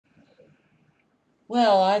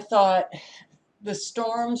Well, I thought the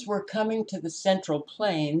storms were coming to the Central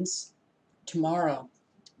Plains tomorrow,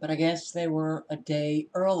 but I guess they were a day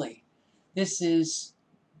early. This is,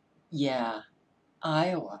 yeah,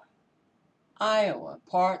 Iowa. Iowa,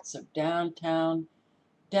 parts of downtown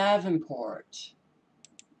Davenport.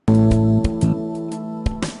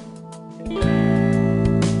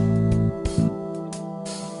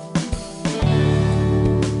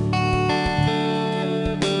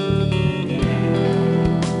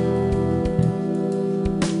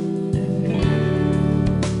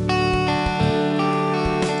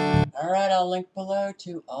 All right, I'll link below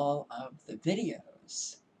to all of the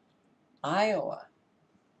videos. Iowa,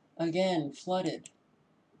 again, flooded.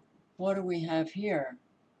 What do we have here?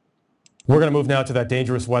 We're going to move now to that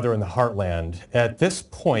dangerous weather in the heartland. At this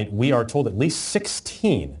point, we are told at least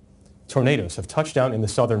 16 tornadoes have touched down in the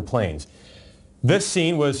southern plains. This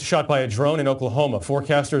scene was shot by a drone in Oklahoma.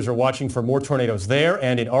 Forecasters are watching for more tornadoes there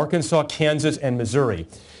and in Arkansas, Kansas, and Missouri.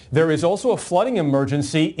 There is also a flooding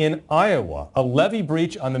emergency in Iowa. A levee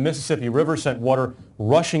breach on the Mississippi River sent water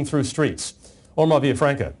rushing through streets. Omar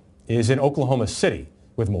Villafranca is in Oklahoma City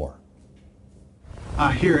with more.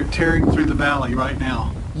 I hear it tearing through the valley right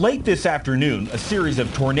now. Late this afternoon, a series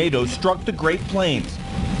of tornadoes struck the Great Plains.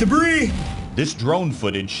 Debris! This drone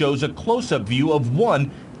footage shows a close-up view of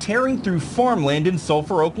one tearing through farmland in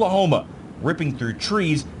Sulphur, Oklahoma, ripping through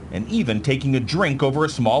trees and even taking a drink over a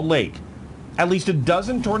small lake. At least a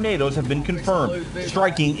dozen tornadoes have been confirmed,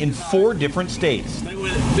 striking in 4 different states.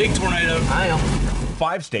 Big tornado.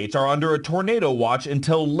 5 states are under a tornado watch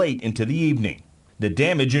until late into the evening. The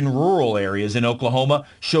damage in rural areas in Oklahoma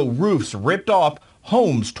show roofs ripped off,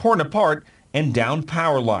 homes torn apart, and downed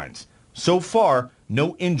power lines. So far,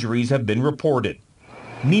 no injuries have been reported.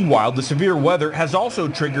 Meanwhile, the severe weather has also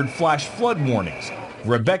triggered flash flood warnings.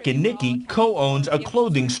 Rebecca Nicky co-owns a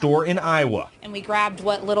clothing store in Iowa. And we grabbed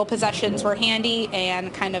what little possessions were handy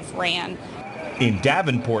and kind of ran. In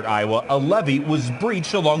Davenport, Iowa, a levee was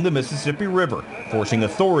breached along the Mississippi River, forcing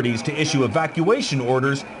authorities to issue evacuation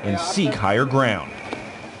orders and seek higher ground.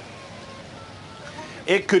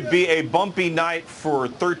 It could be a bumpy night for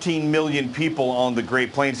 13 million people on the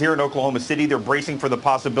Great Plains. Here in Oklahoma City, they're bracing for the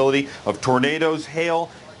possibility of tornadoes, hail,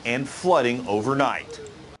 and flooding overnight.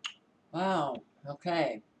 Wow,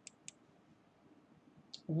 okay.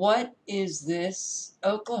 What is this?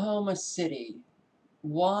 Oklahoma City.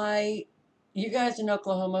 Why, you guys in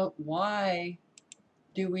Oklahoma, why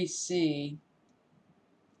do we see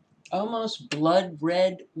almost blood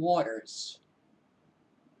red waters?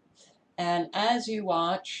 And as you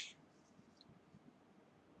watch,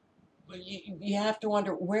 you have to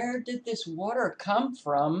wonder, where did this water come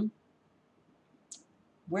from?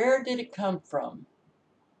 Where did it come from?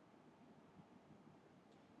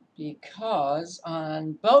 Because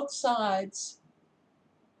on both sides,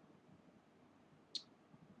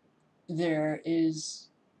 there is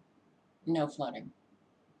no flooding.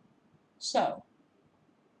 So,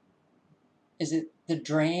 is it the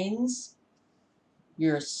drains?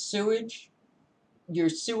 Your sewage, your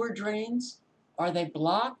sewer drains, are they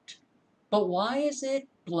blocked? But why is it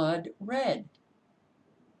blood red?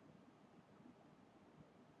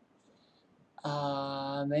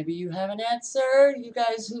 Maybe you have an answer, you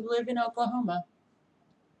guys who live in Oklahoma.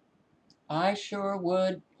 I sure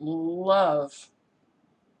would love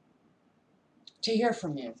to hear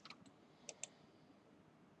from you.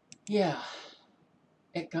 Yeah,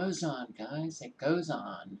 it goes on, guys, it goes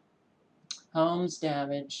on. Homes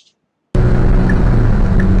damaged. One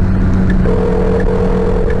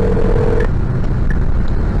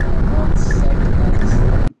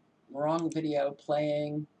second. Wrong video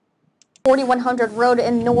playing. 4100 Road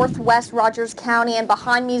in northwest Rogers County, and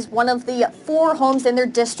behind me is one of the 4 homes in their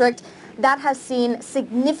district that has seen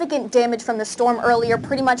significant damage from the storm earlier.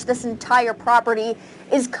 Pretty much this entire property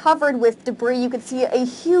is covered with debris. You can see a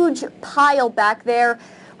huge pile back there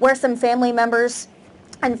where some family members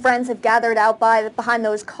and friends have gathered out behind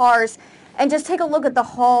those cars. And just take a look at the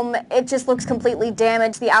home. It just looks completely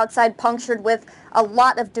damaged. The outside punctured with a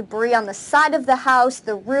lot of debris on the side of the house,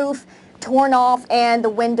 the roof torn off, and the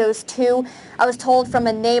windows too. I was told from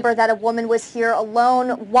a neighbor that a woman was here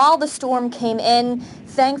alone while the storm came in.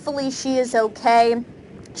 Thankfully, she is okay.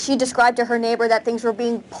 She described to her neighbor that things were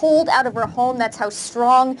being pulled out of her home. That's how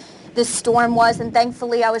strong this storm was. And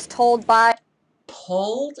thankfully, I was told by...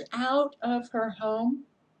 Pulled out of her home?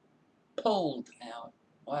 Pulled out.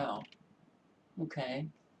 Wow. Okay.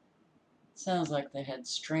 Sounds like they had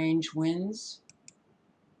strange winds.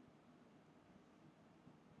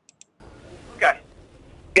 Okay.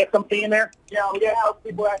 Get something in there? Yeah, we got help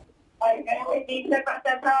people.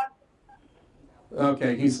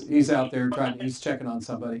 Okay, he's out there he's checking on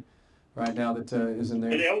somebody right now that is in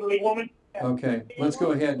there. An elderly woman? Okay, let's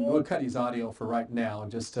go ahead and we'll cut his audio for right now,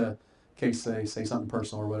 just in case they say something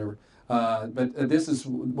personal or whatever. But this is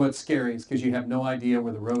what's scary, is because you have no idea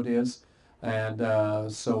where the road is, and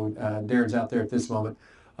so Darren's out there at this moment.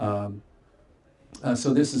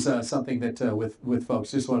 So this is something that with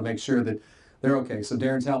folks, just want to make sure that they're okay. So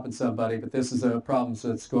Darren's helping somebody, but this is a problem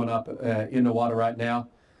that's going up in the water right now.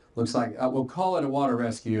 Looks like we'll call it a water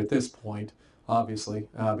rescue at this point, obviously,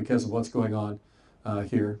 because of what's going on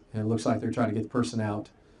here. And it looks like they're trying to get the person out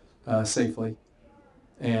safely.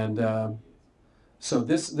 And so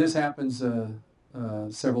this happens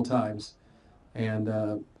several times.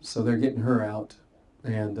 And so they're getting her out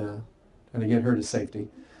and trying to get her to safety.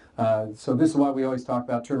 So this is why we always talk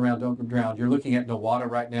about turn around, don't drown. You're looking at no water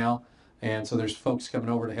right now, and so there's folks coming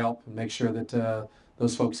over to help and make sure that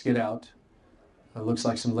those folks get out. Looks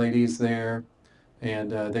like some ladies there,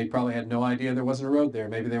 and they probably had no idea there wasn't a road there.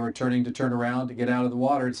 Maybe they were turning to turn around to get out of the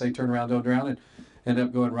water and say turn around, don't drown, and end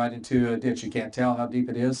up going right into a ditch. You can't tell how deep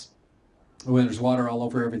it is when there's water all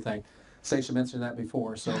over everything. Stacia mentioned that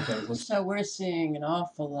before, so okay. So we're seeing an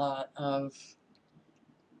awful lot of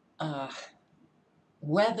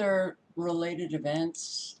weather-related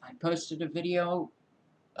events. I posted a video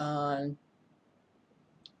on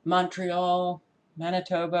Montreal,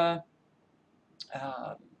 Manitoba,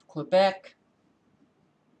 Quebec.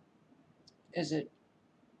 Is it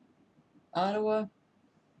Ottawa?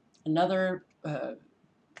 Another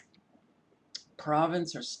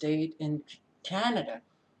province or state in Canada.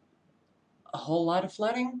 A whole lot of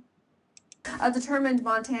flooding. A determined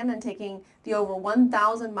Montanan taking the over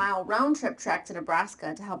 1,000-mile round-trip trek to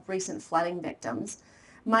Nebraska to help recent flooding victims.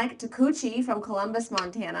 Mike Takuchi from Columbus,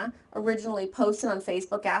 Montana, originally posted on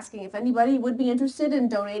Facebook asking if anybody would be interested in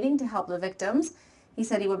donating to help the victims. He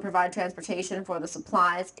said he would provide transportation for the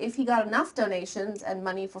supplies if he got enough donations and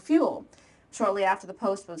money for fuel. Shortly after the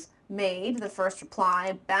post was made, the first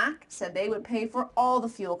reply back said they would pay for all the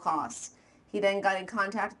fuel costs. He then got in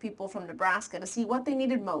contact with people from Nebraska to see what they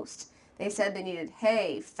needed most. They said they needed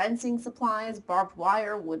hay, fencing supplies, barbed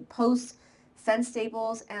wire, wood posts, fence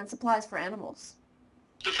staples, and supplies for animals.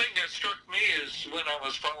 The thing that struck me is when I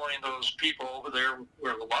was following those people over there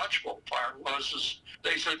where the lodgepole fire was, is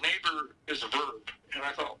they said neighbor is a verb. And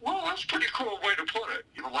I thought, well, that's a pretty cool way to put it.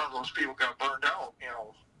 You know, one of those people got burned out, you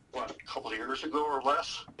know, what, a couple of years ago or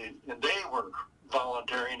less? And they were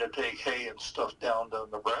volunteering to take hay and stuff down to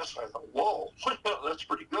Nebraska. I thought, whoa, that's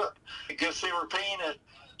pretty good. I guess they were paying it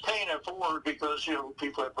forward because, you know,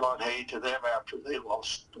 people had brought hay to them after they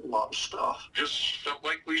lost a lot of stuff. Just felt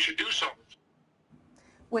like we should do something.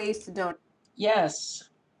 Ways to donate. Yes.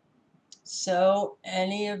 So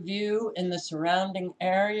any of you in the surrounding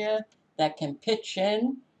area that can pitch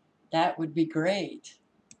in, that would be great.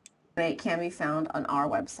 It can be found on our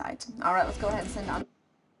website. All right, let's go ahead and send on.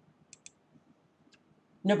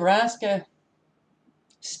 Nebraska,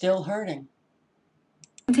 still hurting.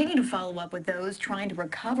 Continue to follow up with those trying to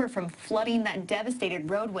recover from flooding that devastated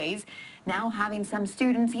roadways, now having some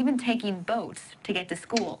students even taking boats to get to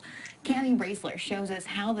school. Cammie Raisler shows us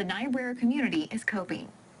how the Niobrara community is coping.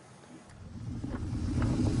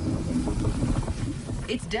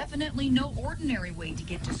 It's definitely no ordinary way to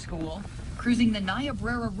get to school, cruising the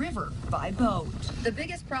Niobrara River by boat. The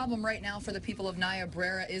biggest problem right now for the people of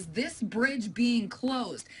Niobrara is this bridge being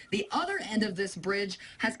closed. The other end of this bridge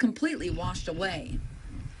has completely washed away.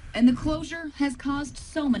 And the closure has caused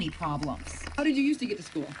so many problems. How did you used to get to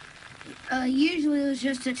school? Usually it was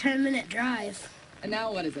just a 10-minute drive. And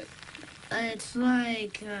now what is it? It's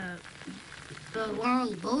like a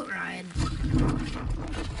long boat ride.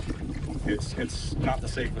 It's not the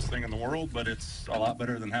safest thing in the world, but it's a lot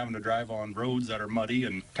better than having to drive on roads that are muddy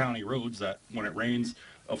and county roads that when it rains,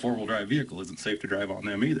 a four-wheel drive vehicle isn't safe to drive on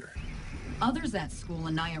them either. Others at school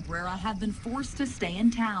in Niobrara have been forced to stay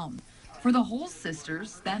in town. For the Holes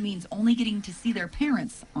sisters, that means only getting to see their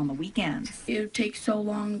parents on the weekends. It takes so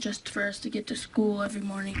long just for us to get to school every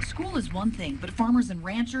morning. School is one thing, but farmers and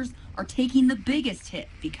ranchers are taking the biggest hit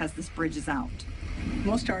because this bridge is out.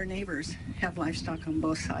 Most of our neighbors have livestock on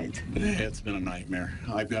both sides. It's been a nightmare.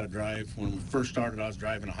 I've got to drive. When we first started, I was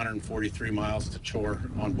driving 143 miles to chore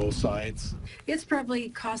on both sides. It's probably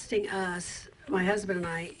costing us, my husband and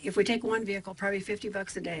I, if we take one vehicle, probably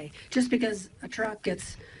 $50 a day. Just because a truck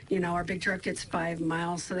gets, you know, our big truck gets 5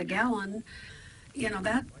 miles to the gallon, you know,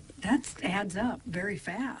 that adds up very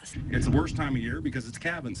fast. It's the worst time of year because it's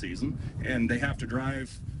calving season, and they have to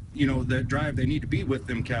drive, you know, they need to be with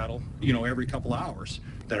them cattle, you know, every couple hours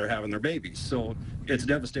that are having their babies. So it's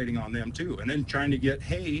devastating on them too. And then trying to get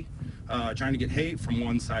hay trying to get hay from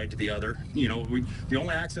one side to the other. You know, the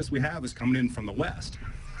only access we have is coming in from the west.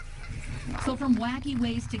 So from wacky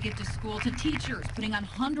ways to get to school to teachers putting on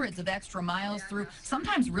hundreds of extra miles through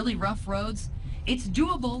sometimes really rough roads, it's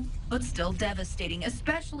doable, but still devastating,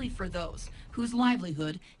 especially for those whose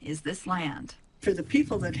livelihood is this land. For the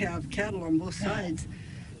people that have cattle on both sides,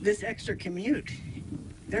 this extra commute,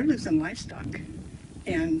 they're losing livestock,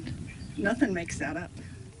 and nothing makes that up.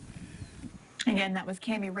 Again, that was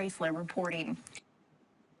Cammie Raisler reporting.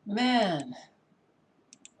 Man,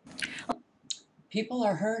 people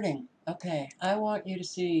are hurting. Okay, I want you to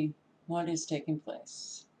see what is taking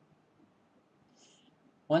place.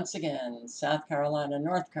 Once again, South Carolina,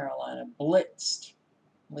 North Carolina blitzed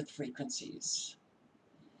with frequencies.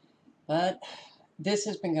 But this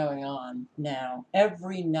has been going on now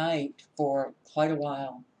every night for quite a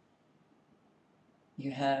while.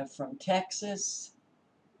 You have from Texas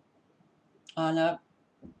on up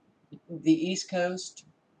the East Coast,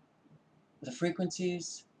 the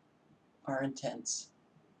frequencies are intense.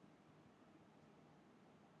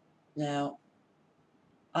 Now,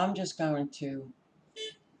 I'm just going to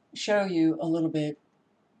show you a little bit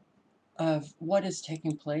of what is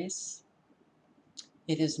taking place.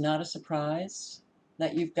 It is not a surprise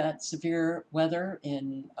that you've got severe weather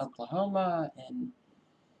in Oklahoma and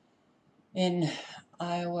in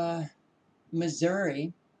Iowa,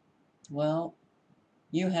 Missouri. Well,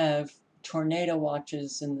 you have tornado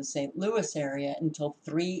watches in the St. Louis area until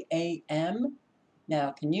 3 a.m.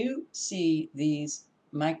 Now, can you see these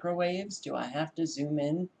microwaves? Do I have to zoom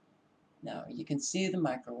in? No, you can see the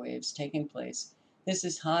microwaves taking place. This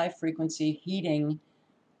is high frequency heating.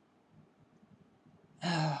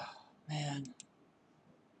 Oh, man.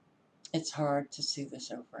 It's hard to see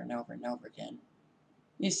this over and over and over again.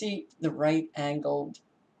 You see the right angled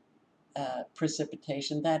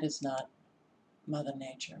precipitation. That is not Mother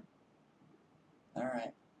Nature. All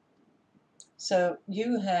right. So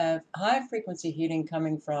you have high frequency heating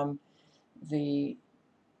coming from the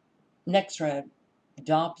Nexrad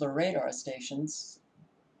Doppler radar stations,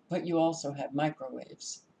 but you also have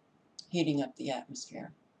microwaves heating up the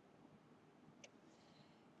atmosphere.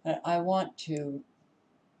 I want to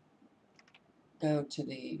go to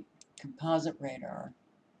the composite radar,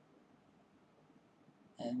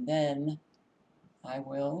 and then I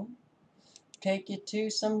will take you to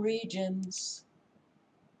some regions.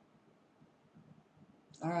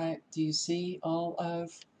 All right, do you see all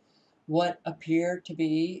of what appear to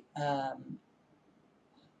be,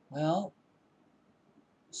 well,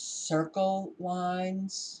 circle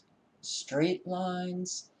lines, straight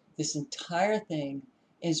lines? This entire thing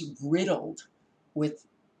is riddled with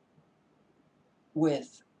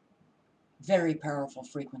very powerful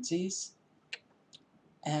frequencies,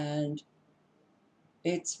 and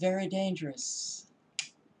it's very dangerous.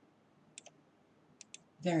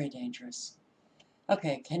 Very dangerous.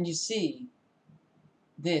 Okay, can you see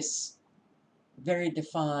this very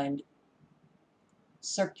defined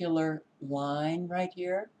circular line right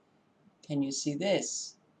here? Can you see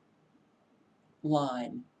this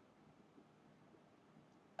line,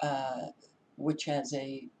 which has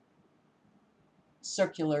a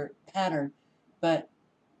circular pattern? But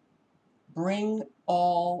bring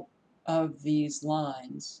all of these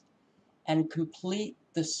lines and complete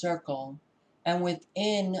the circle, and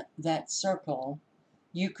within that circle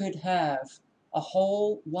you could have a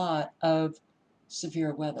whole lot of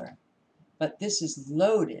severe weather. But this is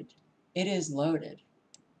loaded. It is loaded.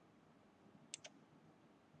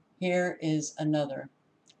 Here is another.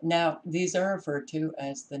 Now, these are referred to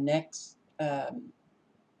as the Nexrad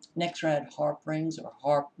HAARP rings, or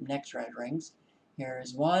HAARP Nexrad rings. Here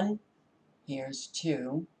is one. Here's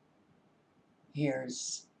two.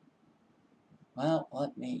 Here's, well,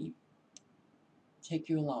 let me take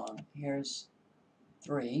you along. Here's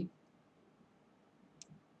 3,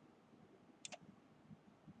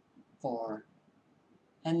 4,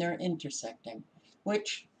 and they're intersecting,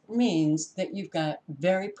 which means that you've got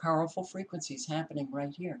very powerful frequencies happening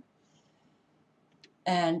right here.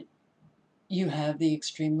 And you have the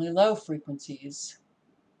extremely low frequencies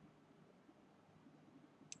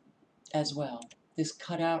as well. This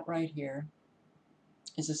cutout right here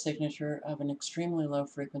is a signature of an extremely low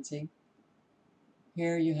frequency.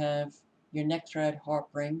 Here you have your Nexrad HAARP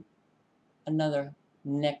ring, another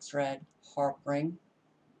Nexrad HAARP ring.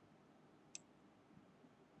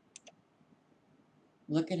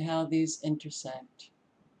 Look at how these intersect.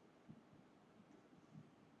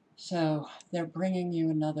 So they're bringing you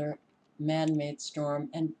another man-made storm.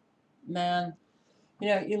 And man, you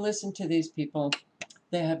know, you listen to these people,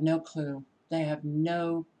 they have no clue. They have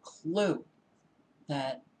no clue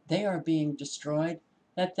that they are being destroyed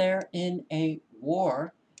that they're in a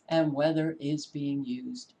war and weather is being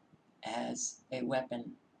used as a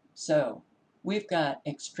weapon. So we've got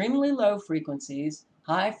extremely low frequencies,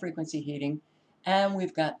 high frequency heating, and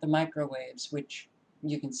we've got the microwaves, which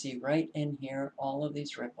you can see right in here, all of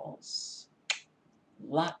these ripples.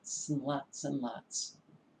 Lots and lots and lots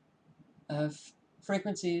of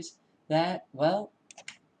frequencies that, well,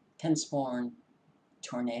 can spawn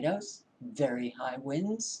tornadoes, very high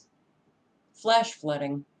winds, flash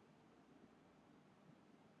flooding.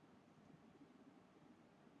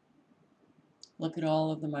 Look at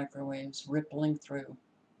all of the microwaves rippling through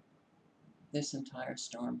this entire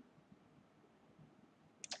storm.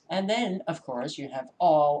 And then, of course, you have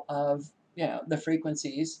all of, the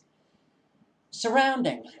frequencies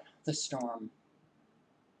surrounding the storm.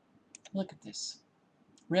 Look at this.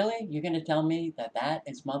 Really? You're going to tell me that that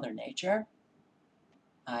is Mother Nature?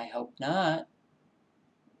 I hope not.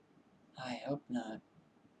 I hope not.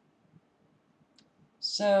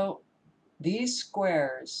 So these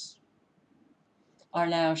squares are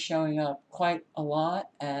now showing up quite a lot,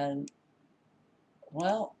 and,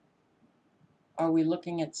 well, are we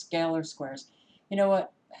looking at scalar squares? You know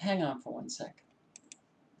what? Hang on for one sec.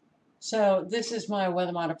 So this is my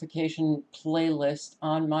weather modification playlist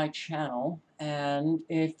on my channel, and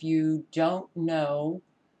if you don't know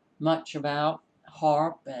much about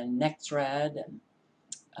HAARP and Nexrad and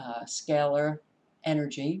scalar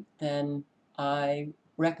energy, then I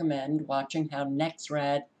recommend watching how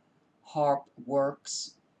Nexrad HAARP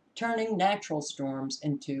works, turning natural storms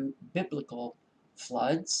into biblical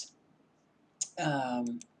floods.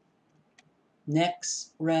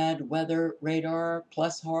 Nexrad Weather Radar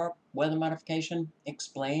plus HAARP Weather Modification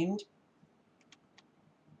Explained.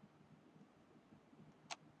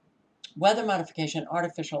 Weather Modification,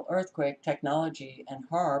 Artificial Earthquake Technology, and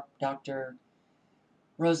HAARP, Dr.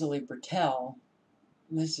 Rosalie Bertel.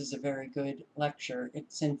 This is a very good lecture.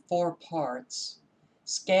 It's in 4 parts.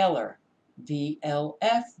 Scalar,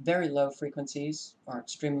 VLF, very low frequencies, or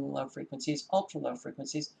extremely low frequencies, ultra low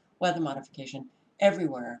frequencies, weather modification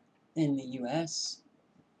everywhere in the U.S.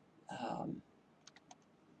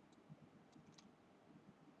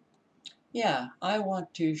 Yeah, I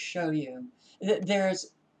want to show you.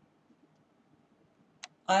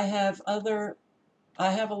 I have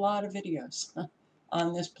a lot of videos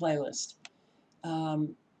on this playlist.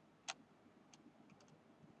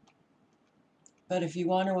 But if you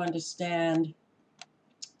want to understand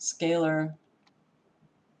scalar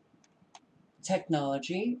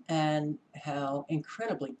technology and how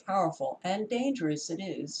incredibly powerful and dangerous it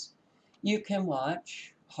is, you can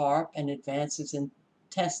watch HAARP and Advances in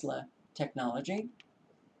Tesla Technology.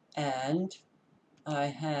 And I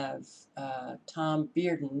have some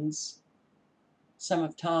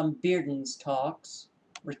of Tom Bearden's talks,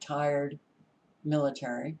 retired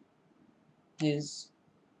military. His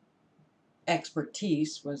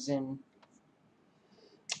expertise was in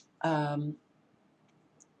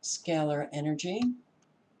scalar energy.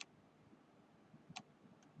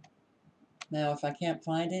 Now, if I can't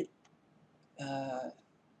find it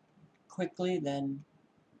quickly, then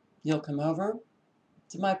you'll come over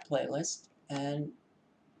to my playlist and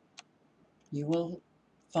you will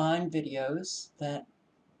find videos that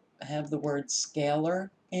have the word scalar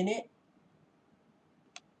in it.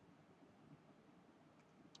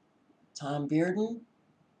 Tom Bearden.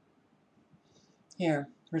 Here,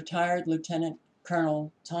 retired Lieutenant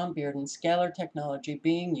Colonel Tom Bearden, scalar technology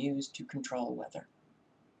being used to control weather.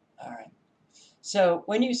 All right. So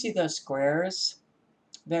when you see those squares,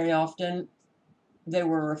 very often they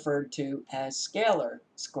were referred to as scalar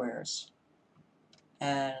squares.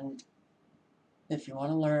 And if you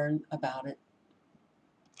want to learn about it,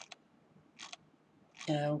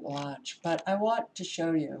 watch. But I want to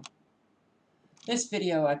show you this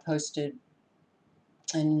video I posted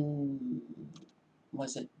in,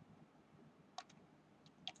 was it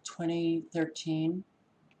 2013?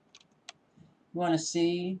 You want to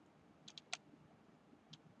see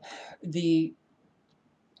the,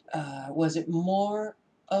 was it Moore,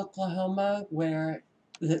 Oklahoma, where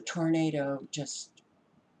the tornado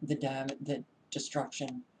the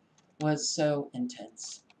destruction was so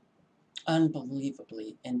intense,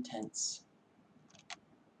 unbelievably intense.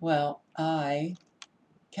 Well, I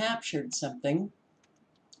captured something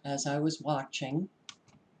as I was watching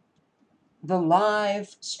the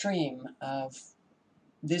live stream of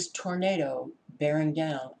this tornado bearing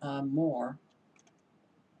down on Moore,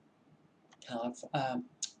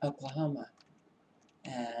 Oklahoma.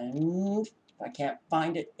 And if I can't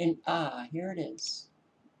find it here it is.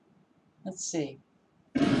 Let's see.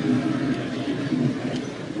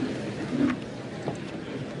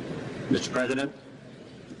 Mr. President,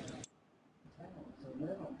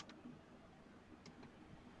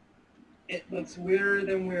 It looks weirder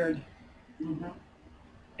than weird.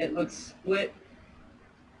 It looks split.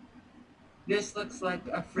 This looks like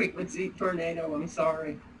a frequency tornado, I'm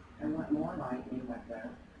sorry. I want more lightning like that.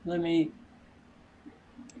 Let me,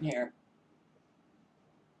 here.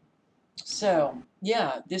 So,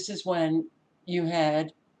 yeah, this is when you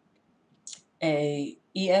had a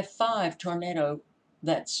EF5 tornado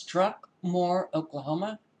that struck Moore,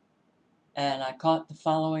 Oklahoma, and I caught the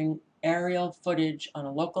following aerial footage on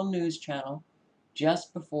a local news channel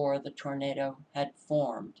just before the tornado had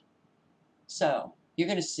formed. So, you're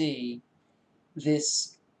going to see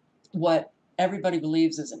this, what everybody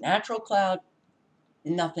believes is a natural cloud,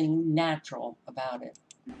 nothing natural about it.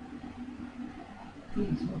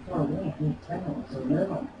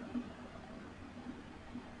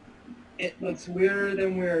 It looks weirder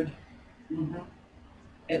than weird.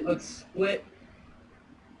 It looks split.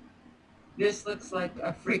 This looks like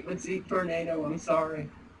a frequency tornado, I'm sorry.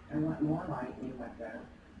 I want more lightning like that.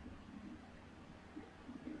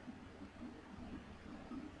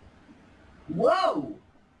 Whoa!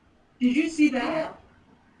 Did you see that?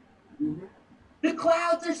 Yeah. The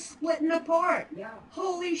clouds are splitting apart. Yeah.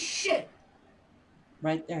 Holy shit!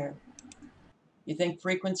 Right there. You think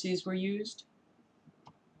frequencies were used?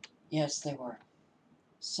 Yes, they were.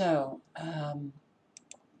 So,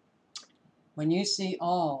 when you see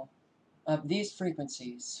all of these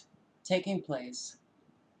frequencies taking place,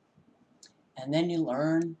 and then you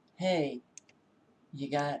learn, hey, you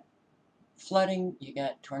got flooding, you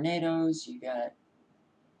got tornadoes, you got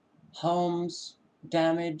homes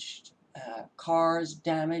damaged, cars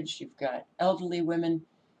damaged, you've got elderly women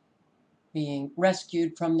being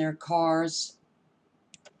rescued from their cars.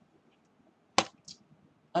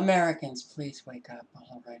 Americans, please wake up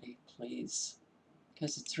already, please.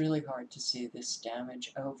 Because it's really hard to see this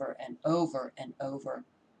damage over and over and over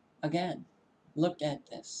again. Look at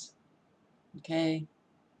this, okay?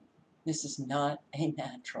 This is not a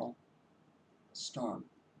natural storm.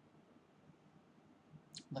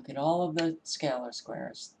 Look at all of the scalar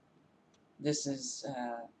squares. This is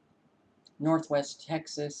northwest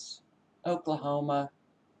Texas, Oklahoma.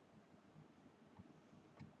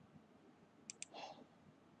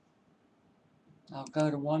 I'll go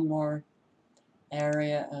to one more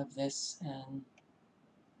area of this, and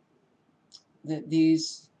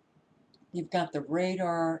these, you've got the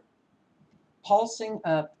radar pulsing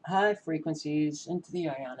up high frequencies into the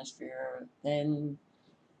ionosphere, then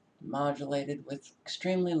modulated with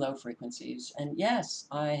extremely low frequencies. And yes,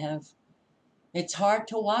 it's hard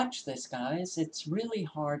to watch this, guys. It's really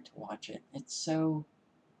hard to watch it. It's so,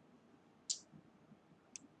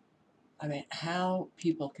 I mean, how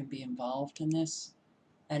people can be involved in this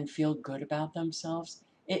and feel good about themselves.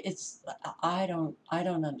 I don't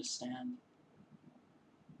understand.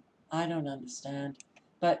 I don't understand.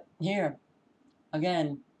 But here,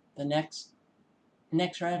 again, the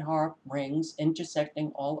Nexrad HAARP rings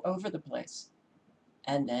intersecting all over the place.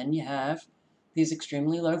 And then you have these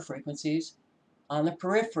extremely low frequencies on the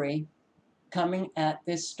periphery coming at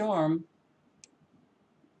this storm.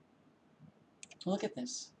 Look at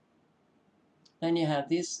this. Then you have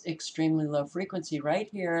this extremely low frequency right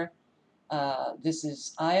here. This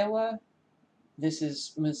is Iowa. This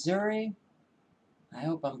is Missouri. I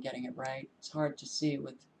hope I'm getting it right. It's hard to see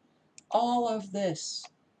with all of this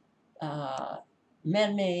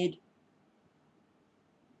man-made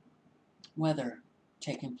weather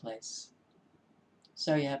taking place.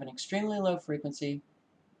 So you have an extremely low frequency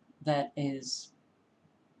that is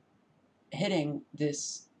hitting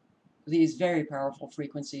these very powerful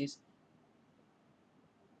frequencies.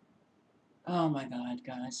 Oh my God,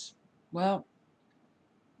 guys. Well,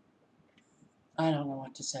 I don't know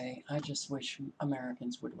what to say. I just wish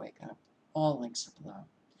Americans would wake up. All links are below.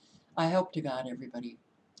 I hope to God, everybody,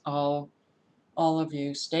 all of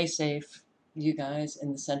you, stay safe. You guys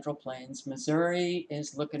in the Central Plains. Missouri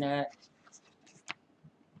is looking at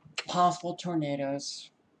possible tornadoes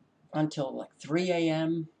until like 3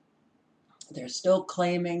 a.m. They're still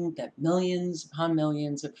claiming that millions upon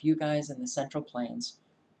millions of you guys in the Central Plains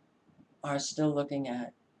are still looking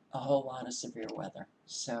at a whole lot of severe weather.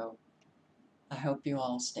 So I hope you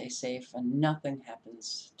all stay safe and nothing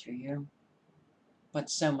happens to you.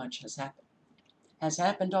 But so much has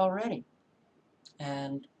happened already.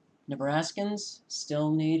 And Nebraskans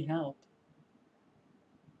still need help.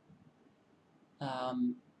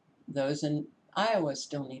 Those in Iowa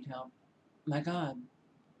still need help. My God,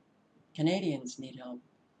 Canadians need help.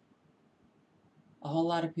 A whole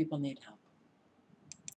lot of people need help.